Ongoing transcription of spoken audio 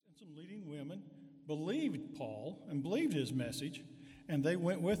believed Paul and believed his message, and they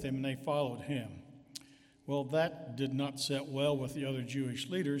went with him and they followed him. Well, that did not sit well with the other Jewish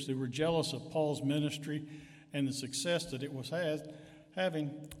leaders. They were jealous of Paul's ministry and the success that it was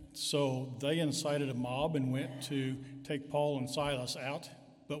having. So they incited a mob and went to take Paul and Silas out.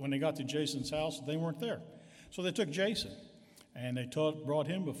 But when they got to Jason's house, they weren't there. So they took Jason, and they brought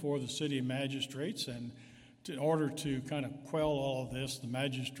him before the city magistrates. And in order to kind of quell all of this, the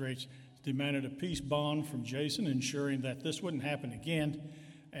magistrates demanded a peace bond from Jason, ensuring that this wouldn't happen again,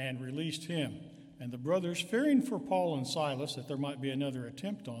 and released him. And the brothers, fearing for Paul and Silas that there might be another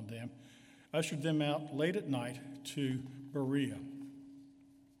attempt on them, ushered them out late at night to Berea.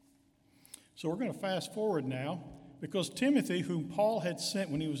 So we're going to fast forward now, because Timothy, whom Paul had sent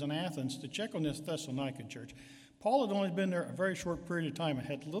when he was in Athens to check on this Thessalonican church, Paul had only been there a very short period of time and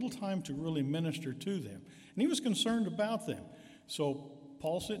had little time to really minister to them. And he was concerned about them. So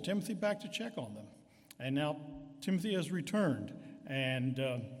Paul sent Timothy back to check on them. And now Timothy has returned. And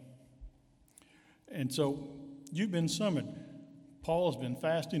so you've been summoned. Paul has been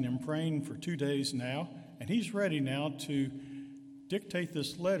fasting and praying for 2 days now, and he's ready now to dictate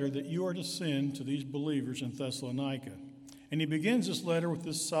this letter that you are to send to these believers in Thessalonica. And he begins this letter with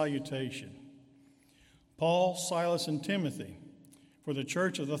this salutation. Paul, Silas, and Timothy, for the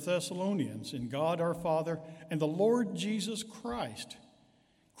church of the Thessalonians, in God our Father and the Lord Jesus Christ,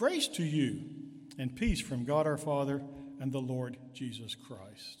 grace to you and peace from God our Father and the Lord Jesus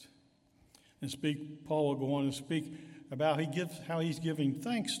Christ. And Paul will go on to speak about how he's giving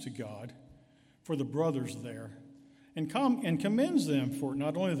thanks to God for the brothers there, and commends them for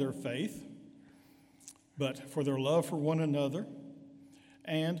not only their faith, but for their love for one another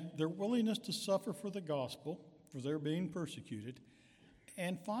and their willingness to suffer for the gospel, for their being persecuted.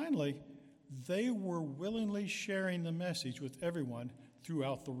 And finally, they were willingly sharing the message with everyone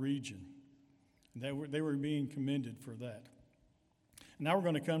throughout the region. And they were being commended for that. And now we're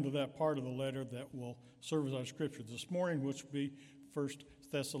going to come to that part of the letter that will serve as our scripture this morning, which will be 1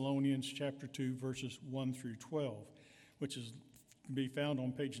 Thessalonians chapter 2, verses 1 through 12, which can be found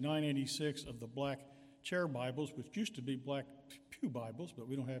on page 986 of the black chair Bibles, which used to be black pew Bibles, but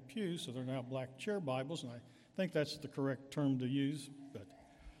we don't have pews, so they're now black chair Bibles, and I think that's the correct term to use. But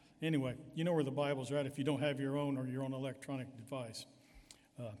anyway, you know where the Bibles are at if you don't have your own or your own electronic device.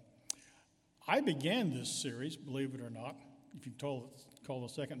 I began this series, believe it or not, if you call the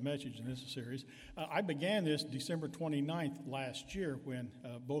second message in this series. I began this December 29th last year when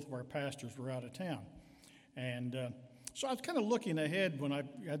both of our pastors were out of town. And so I was kind of looking ahead when I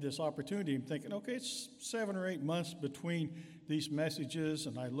had this opportunity and thinking, okay, it's 7 or 8 months between these messages,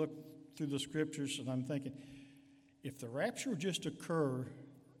 and I looked through the scriptures, and I'm thinking, if the rapture just occur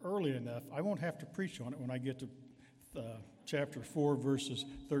early enough, I won't have to preach on it when I get to chapter 4, verses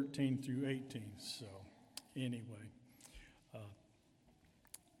 13 through 18. So anyway,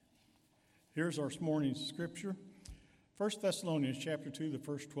 here's our morning's scripture. 1 Thessalonians chapter 2, the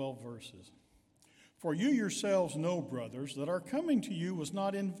first 12 verses. For you yourselves know, brothers, that our coming to you was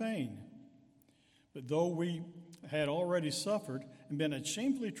not in vain. But though we had already suffered and been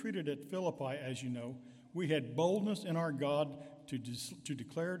shamefully treated at Philippi, as you know, we had boldness in our God to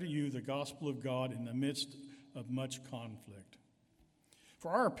declare to you the gospel of God in the midst of much conflict.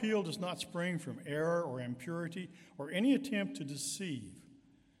 For our appeal does not spring from error or impurity or any attempt to deceive.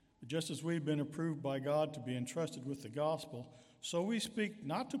 But just as we've been approved by God to be entrusted with the gospel, so we speak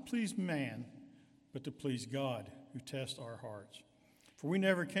not to please man, but to please God, who tests our hearts. For we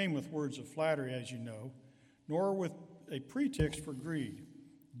never came with words of flattery, as you know, nor with a pretext for greed.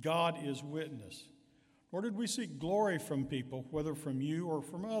 God is witness. Nor did we seek glory from people, whether from you or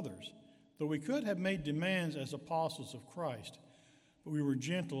from others, though we could have made demands as apostles of Christ. But we were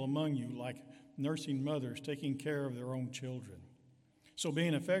gentle among you, like nursing mothers taking care of their own children. So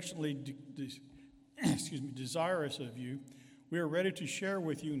being affectionately desirous of you, we are ready to share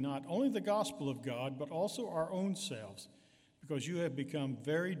with you not only the gospel of God, but also our own selves, because you have become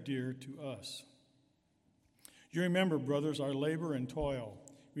very dear to us. You remember, brothers, our labor and toil.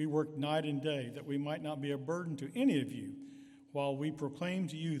 We worked night and day that we might not be a burden to any of you while we proclaim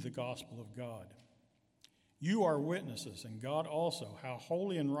to you the gospel of God. You are witnesses, and God also, how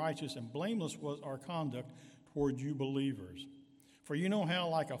holy and righteous and blameless was our conduct toward you believers. For you know how,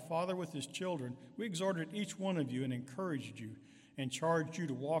 like a father with his children, we exhorted each one of you and encouraged you and charged you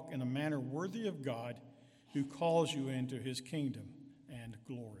to walk in a manner worthy of God, who calls you into his kingdom and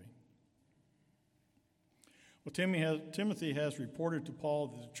glory. Well, Timothy has reported to Paul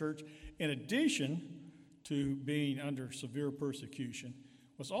that the church, in addition to being under severe persecution,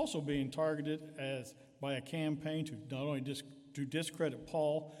 was also being targeted by a campaign to not only to discredit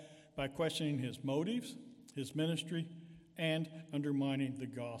Paul, by questioning his motives, his ministry, and undermining the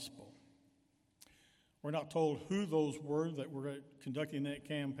gospel. We're not told who those were that were conducting that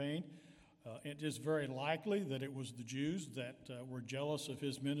campaign. It is very likely that it was the Jews that were jealous of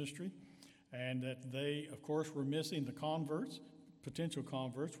his ministry, and that they, of course, were missing the converts, potential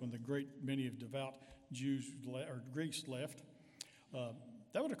converts, when the great many of devout Jews or Greeks left.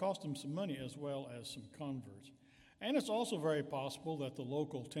 That would have cost them some money as well as some converts. And it's also very possible that the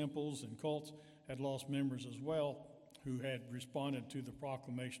local temples and cults had lost members as well who had responded to the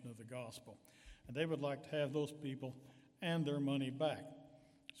proclamation of the gospel. And they would like to have those people and their money back.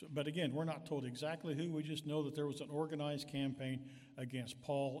 But again, we're not told exactly who. We just know that there was an organized campaign against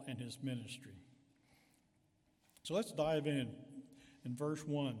Paul and his ministry. So let's dive in verse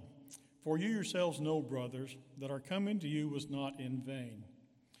 1. For you yourselves know, brothers, that our coming to you was not in vain.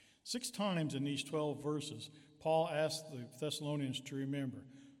 6 times in these 12 verses, Paul asked the Thessalonians to remember.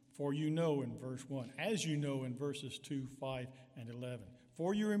 For you know in verse 1, as you know in verses 2, 5, and 11.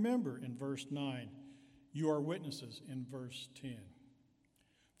 For you remember in verse 9, you are witnesses in verse 10.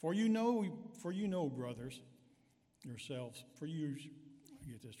 For you know, brothers, yourselves, for you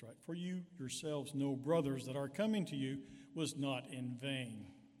yourselves know, brothers, that our coming to you was not in vain.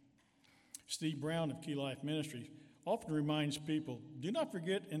 Steve Brown of Key Life Ministries often reminds people, do not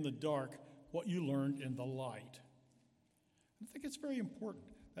forget in the dark what you learned in the light. I think it's very important.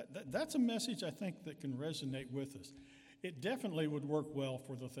 That's a message, I think, that can resonate with us. It definitely would work well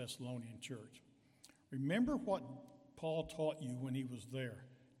for the Thessalonian church. Remember what Paul taught you when he was there.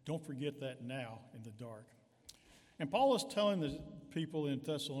 Don't forget that now in the dark. And Paul is telling the people in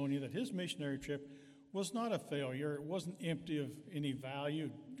Thessalonica that his missionary trip was not a failure. It wasn't empty of any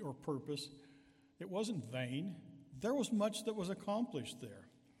value or purpose. It wasn't vain. There was much that was accomplished there.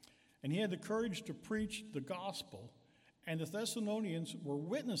 And he had the courage to preach the gospel, and the Thessalonians were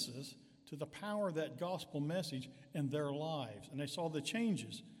witnesses to the power of that gospel message in their lives. And they saw the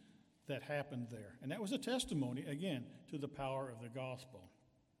changes that happened there. And that was a testimony, again, to the power of the gospel.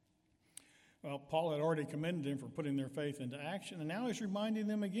 Well, Paul had already commended them for putting their faith into action, and now he's reminding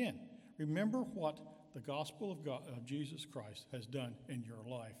them again. Remember what the gospel of God, of Jesus Christ has done in your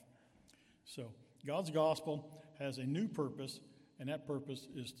life. So God's gospel has a new purpose, and that purpose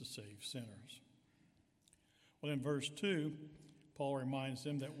is to save sinners. Well, in verse 2, Paul reminds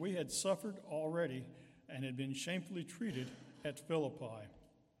them that we had suffered already and had been shamefully treated at Philippi.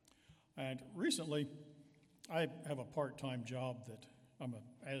 And recently, I have a part-time job that I'm an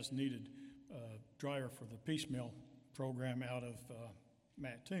as-needed driver for the piecemeal program out of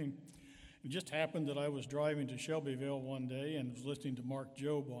Mattoon. It just happened that I was driving to Shelbyville one day and was listening to Mark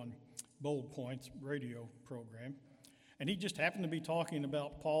Jobe on Bold Point's radio program. And he just happened to be talking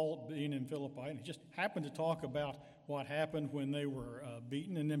about Paul being in Philippi, and he just happened to talk about what happened when they were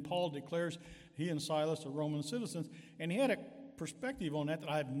beaten. And then Paul declares he and Silas are Roman citizens, and he had a perspective on that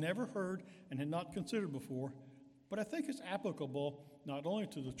I have never heard and had not considered before, but I think it's applicable not only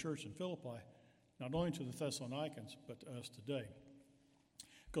to the church in Philippi, not only to the Thessalonians, but to us today.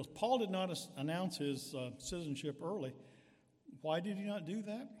 Because Paul did not announce his citizenship early. Why did he not do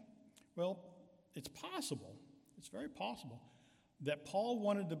that? Well, it's possible, it's very possible, that Paul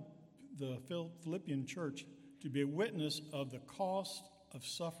wanted the Philippian church to be a witness of the cost of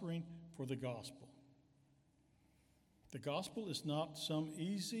suffering for the gospel. The gospel is not some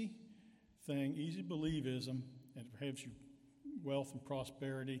easy thing, easy believism, and it gives you wealth and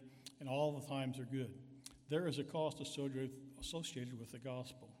prosperity, and all the times are good. There is a cost associated with the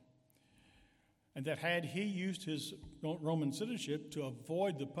gospel. And that had he used his Roman citizenship to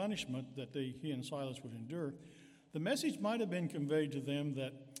avoid the punishment that he and Silas would endure, the message might have been conveyed to them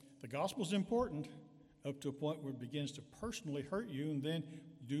that the gospel is important up to a point where it begins to personally hurt you, and then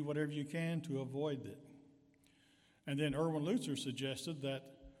do whatever you can to avoid it. And then Erwin Lutzer suggested that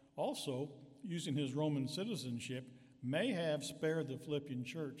also using his Roman citizenship may have spared the Philippian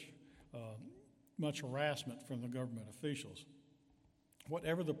church much harassment from the government officials.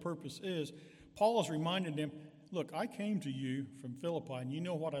 Whatever the purpose is, Paul is reminding them, look, I came to you from Philippi, and you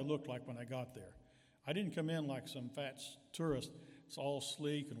know what I looked like when I got there. I didn't come in like some fat tourist. It's all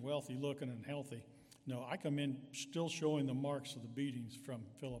sleek and wealthy looking and healthy. No, I come in still showing the marks of the beatings from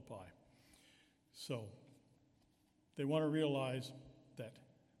Philippi. So they want to realize that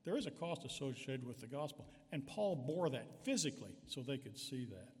there is a cost associated with the gospel, and Paul bore that physically so they could see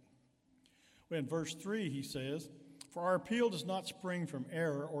that. Well, in verse 3, he says, for our appeal does not spring from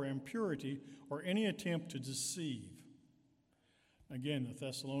error or impurity or any attempt to deceive. Again, the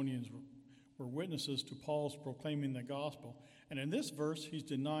Thessalonians were witnesses to Paul's proclaiming the gospel. And in this verse, he's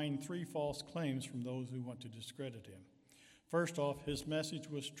denying 3 false claims from those who want to discredit him. First off, his message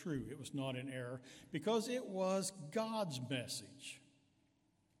was true. It was not in error because it was God's message.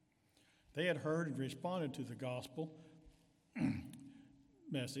 They had heard and responded to the gospel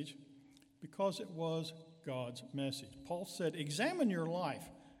message because it was God's message. Paul said, "Examine your life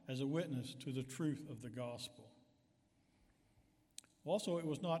as a witness to the truth of the gospel." Also, it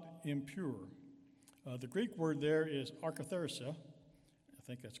was not impure. The Greek word there is arkatheresia, I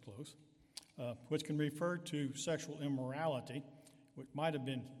think that's close, which can refer to sexual immorality, which might have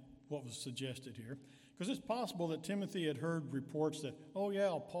been what was suggested here. Because it's possible that Timothy had heard reports that, oh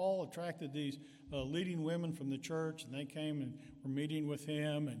yeah, Paul attracted these leading women from the church, and they came and were meeting with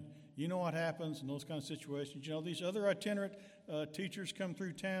him, and you know what happens in those kind of situations. You know, these other itinerant teachers come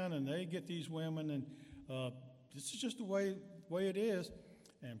through town, and they get these women, and this is just the way it is.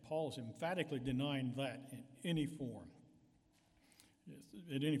 And Paul is emphatically denying that in any form.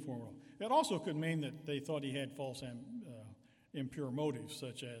 In any form at all. It also could mean that they thought he had false impure motives,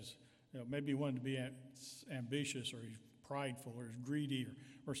 such as maybe he wanted to be ambitious, or he's prideful, or he's greedy,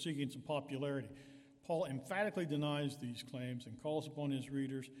 or seeking some popularity. Paul emphatically denies these claims and calls upon his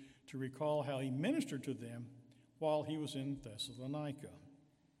readers to recall how he ministered to them while he was in Thessalonica.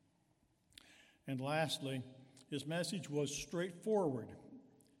 And lastly, his message was straightforward.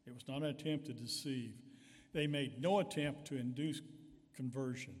 It was not an attempt to deceive. They made no attempt to induce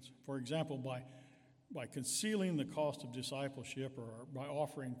conversions. For example, by concealing the cost of discipleship or by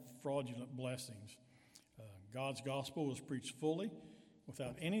offering fraudulent blessings. God's gospel was preached fully,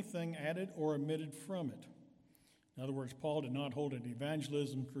 without anything added or omitted from it. In other words, Paul did not hold an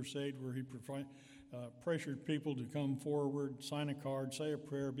evangelism crusade where he pressured people to come forward, sign a card, say a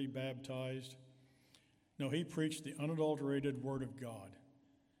prayer, be baptized. No, he preached the unadulterated Word of God.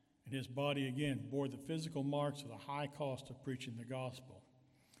 And his body, again, bore the physical marks of the high cost of preaching the gospel,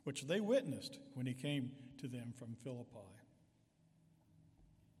 which they witnessed when he came to them from Philippi.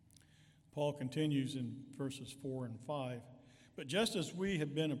 Paul continues in verses 4 and 5, "But just as we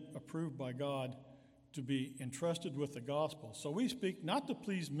have been approved by God to be entrusted with the gospel, so we speak not to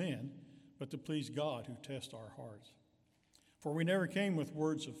please men, but to please God who tests our hearts. For we never came with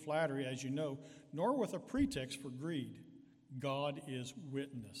words of flattery, as you know, nor with a pretext for greed. God is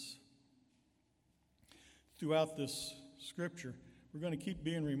witness." Throughout this scripture, we're going to keep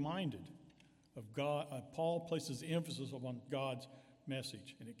being reminded of God. Paul places emphasis upon God's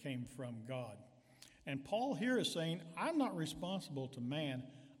message, and it came from God. And Paul here is saying, I'm not responsible to man,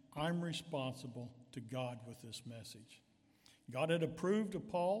 I'm responsible to God with this message. God had approved of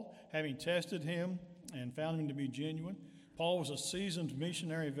Paul, having tested him and found him to be genuine. Paul was a seasoned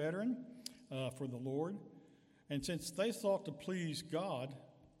missionary veteran for the Lord. And since they sought to please God,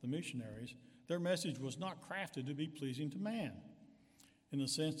 the missionaries, their message was not crafted to be pleasing to man, in the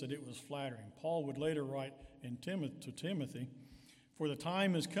sense that it was flattering. Paul would later write to Timothy, "For the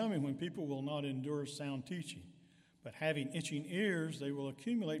time is coming when people will not endure sound teaching, but having itching ears, they will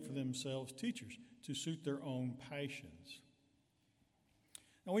accumulate for themselves teachers to suit their own passions."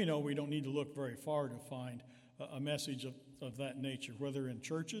 Now we know we don't need to look very far to find a message of that nature, whether in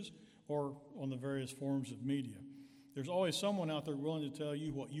churches or on the various forms of media. There's always someone out there willing to tell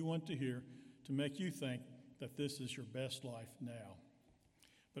you what you want to hear to make you think that this is your best life now.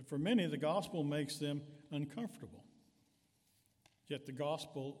 But for many, the gospel makes them uncomfortable. Yet the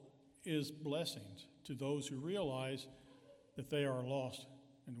gospel is blessings to those who realize that they are lost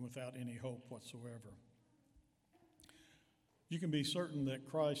and without any hope whatsoever. You can be certain that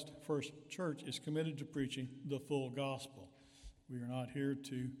Christ First Church is committed to preaching the full gospel. We are not here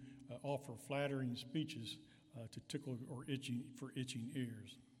to offer flattering speeches to tickle or itching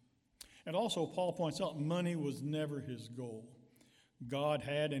ears. And also, Paul points out money was never his goal. God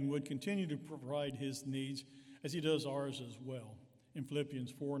had and would continue to provide his needs, as he does ours as well. In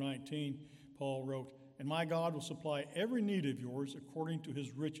Philippians 4:19, Paul wrote, "And my God will supply every need of yours according to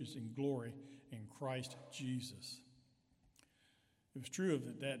his riches in glory in Christ Jesus." It was true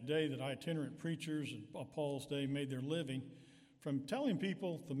of that day that itinerant preachers of Paul's day made their living from telling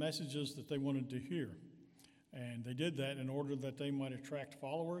people the messages that they wanted to hear. And they did that in order that they might attract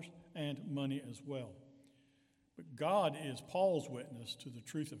followers and money as well. But God is Paul's witness to the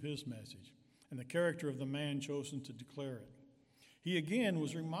truth of his message and the character of the man chosen to declare it. He again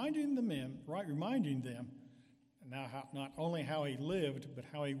was reminding them now not only how he lived, but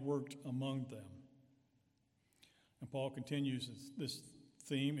how he worked among them. And Paul continues this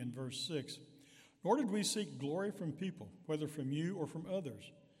theme in verse 6. "Nor did we seek glory from people, whether from you or from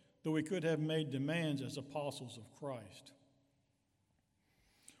others, though we could have made demands as apostles of Christ."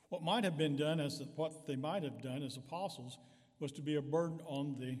 What they might have done as apostles was to be a burden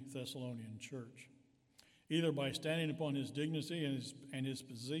on the Thessalonian church. either by standing upon his dignity and his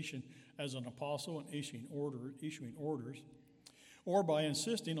position as an apostle and issuing orders, or by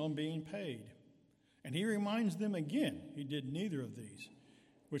insisting on being paid. And he reminds them again, he did neither of these,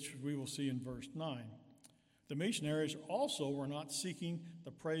 which we will see in verse 9. The missionaries also were not seeking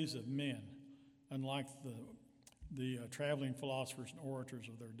the praise of men, unlike the traveling philosophers and orators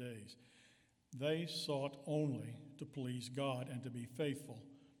of their days. They sought only to please God and to be faithful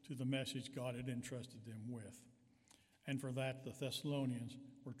to the message God had entrusted them with. And for that, the Thessalonians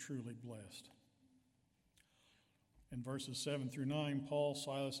were truly blessed. In verses 7 through 9, Paul,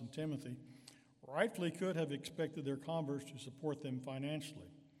 Silas, and Timothy rightfully could have expected their converts to support them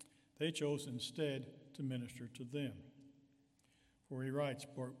financially. They chose instead to minister to them. For he writes,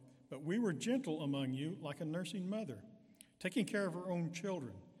 "But we were gentle among you like a nursing mother, taking care of her own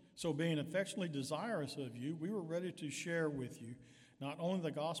children. So being affectionately desirous of you, we were ready to share with you not only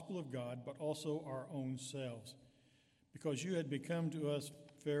the gospel of God, but also our own selves, because you had become to us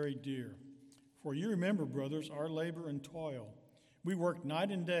very dear. For you remember, brothers, our labor and toil. We worked night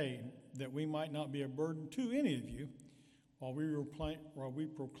and day that we might not be a burden to any of you while we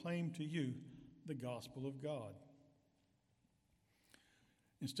proclaim to you the gospel of God."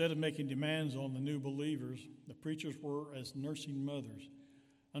 Instead of making demands on the new believers, the preachers were as nursing mothers,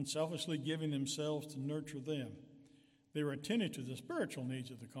 unselfishly giving themselves to nurture them. They were attentive to the spiritual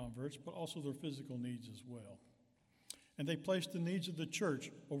needs of the converts, but also their physical needs as well. And they placed the needs of the church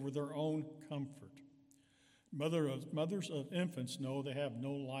over their own comfort. Mothers of infants know they have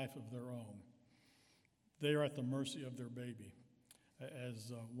no life of their own. They are at the mercy of their baby.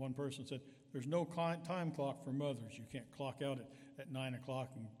 As one person said, there's no time clock for mothers. You can't clock out at 9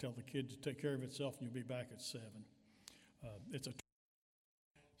 o'clock and tell the kid to take care of itself and you'll be back at 7. It's a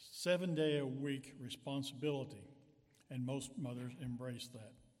 7-day-a-week responsibility, and most mothers embrace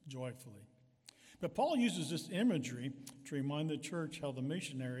that joyfully. But Paul uses this imagery to remind the church how the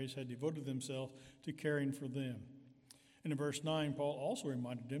missionaries had devoted themselves to caring for them. And in verse 9, Paul also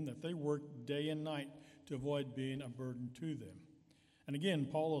reminded them that they worked day and night to avoid being a burden to them. And again,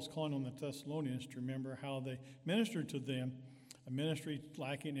 Paul is calling on the Thessalonians to remember how they ministered to them, a ministry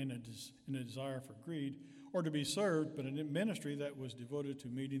lacking in a desire for greed or to be served, but a ministry that was devoted to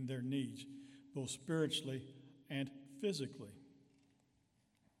meeting their needs, both spiritually and physically.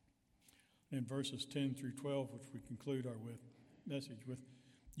 In verses 10 through 12, which we conclude our message with,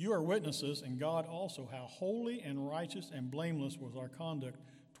 "You are witnesses, and God also, how holy and righteous and blameless was our conduct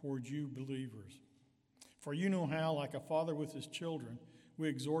towards you believers. For you know how, like a father with his children, we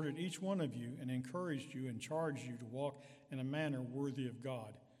exhorted each one of you and encouraged you and charged you to walk in a manner worthy of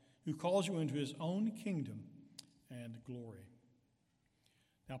God, who calls you into his own kingdom and glory."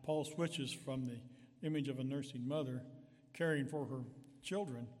 Now, Paul switches from the image of a nursing mother caring for her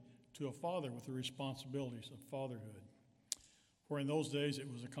children to a father with the responsibilities of fatherhood. For in those days it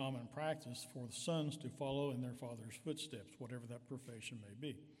was a common practice for the sons to follow in their father's footsteps, whatever that profession may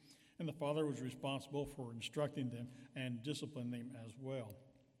be. And the father was responsible for instructing them and disciplining them as well.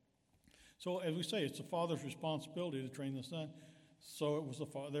 So as we say, it's the father's responsibility to train the son. So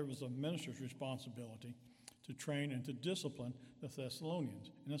there was a minister's responsibility to train and to discipline the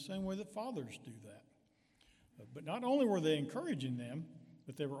Thessalonians in the same way that fathers do that. But not only were they encouraging them,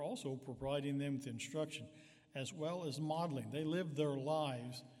 but they were also providing them with instruction as well as modeling. They lived their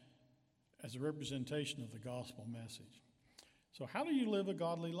lives as a representation of the gospel message. So how do you live a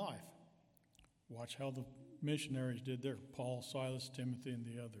godly life? Watch how the missionaries did there, Paul, Silas, Timothy, and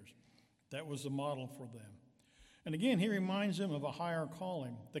the others. That was the model for them. And again, he reminds them of a higher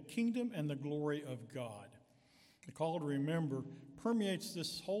calling, the kingdom and the glory of God. The call to remember permeates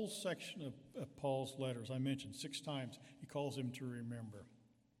this whole section of Paul's letters. I mentioned 6 times he calls them to remember.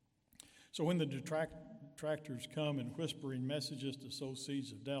 So when the detractors come and whispering messages to sow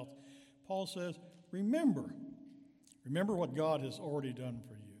seeds of doubt, Paul says, remember. Remember what God has already done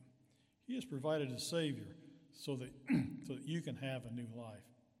for you. He has provided a Savior so that you can have a new life.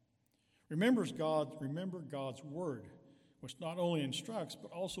 Remember God's word, which not only instructs,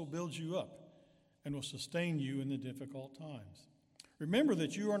 but also builds you up and will sustain you in the difficult times. Remember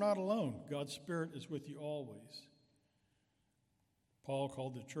that you are not alone. God's Spirit is with you always. Paul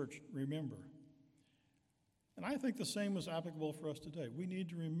called the church, remember. And I think the same is applicable for us today. We need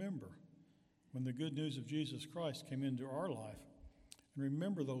to remember when the good news of Jesus Christ came into our life and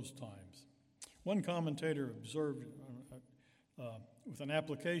remember those times. One commentator observed with an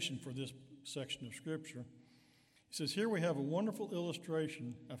application for this section of Scripture, he says, here we have a wonderful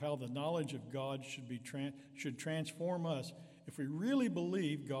illustration of how the knowledge of God should transform us if we really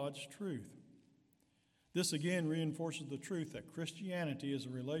believe God's truth. This again reinforces the truth that Christianity is a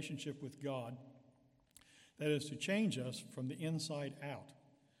relationship with God That is to change us from the inside out.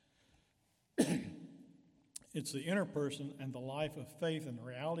 It's the inner person and the life of faith and the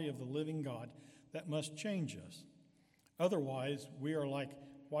reality of the living God that must change us. Otherwise, we are like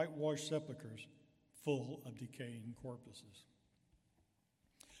whitewashed sepulchres full of decaying corpses.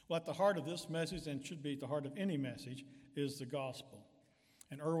 Well, at the heart of this message, and should be at the heart of any message, is the gospel.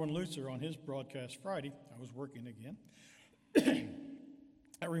 And Erwin Lutzer, on his broadcast Friday, I was working again,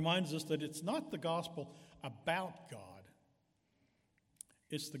 that reminds us that it's not the gospel about God.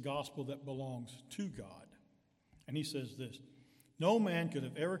 It's the gospel that belongs to God. And he says this: no man could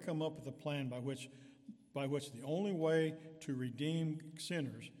have ever come up with a plan by which the only way to redeem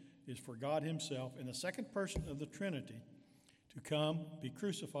sinners is for God himself, in the second person of the Trinity, to come, be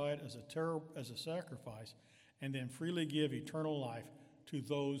crucified as a sacrifice, and then freely give eternal life to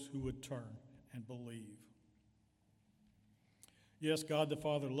those who would turn and believe. Yes, God the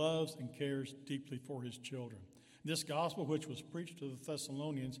Father loves and cares deeply for his children. This gospel, which was preached to the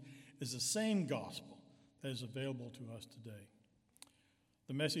Thessalonians, is the same gospel that is available to us today.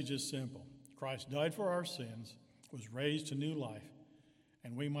 The message is simple. Christ died for our sins, was raised to new life,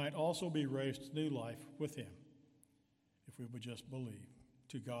 and we might also be raised to new life with him if we would just believe.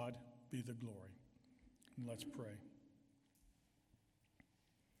 To God be the glory. And let's pray.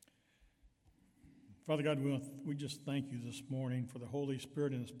 Father God, we just thank you this morning for the Holy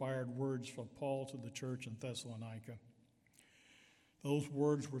Spirit-inspired words from Paul to the church in Thessalonica. Those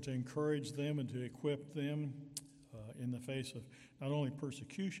words were to encourage them and to equip them in the face of not only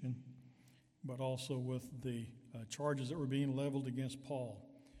persecution, but also with the charges that were being leveled against Paul.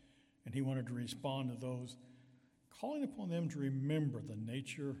 And he wanted to respond to those, calling upon them to remember the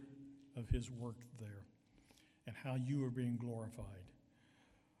nature of his work there and how you are being glorified.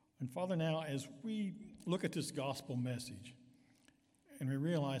 And Father, now as we look at this gospel message and we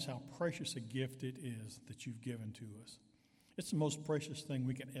realize how precious a gift it is that you've given to us, it's the most precious thing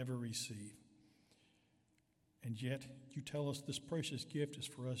we can ever receive. And yet you tell us this precious gift is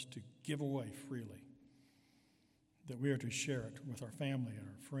for us to give away freely, that we are to share it with our family and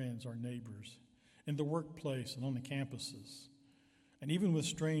our friends, our neighbors, in the workplace and on the campuses, and even with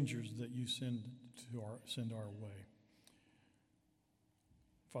strangers that you send our way.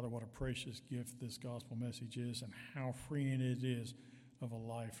 Father, what a precious gift this gospel message is, and how freeing it is of a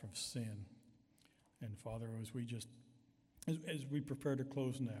life of sin. And Father, as we prepare to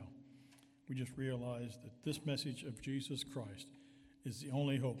close now, we just realize that this message of Jesus Christ is the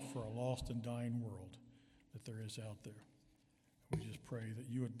only hope for a lost and dying world that there is out there. We just pray that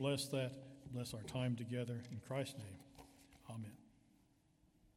you would bless that, bless our time together. In Christ's name, amen.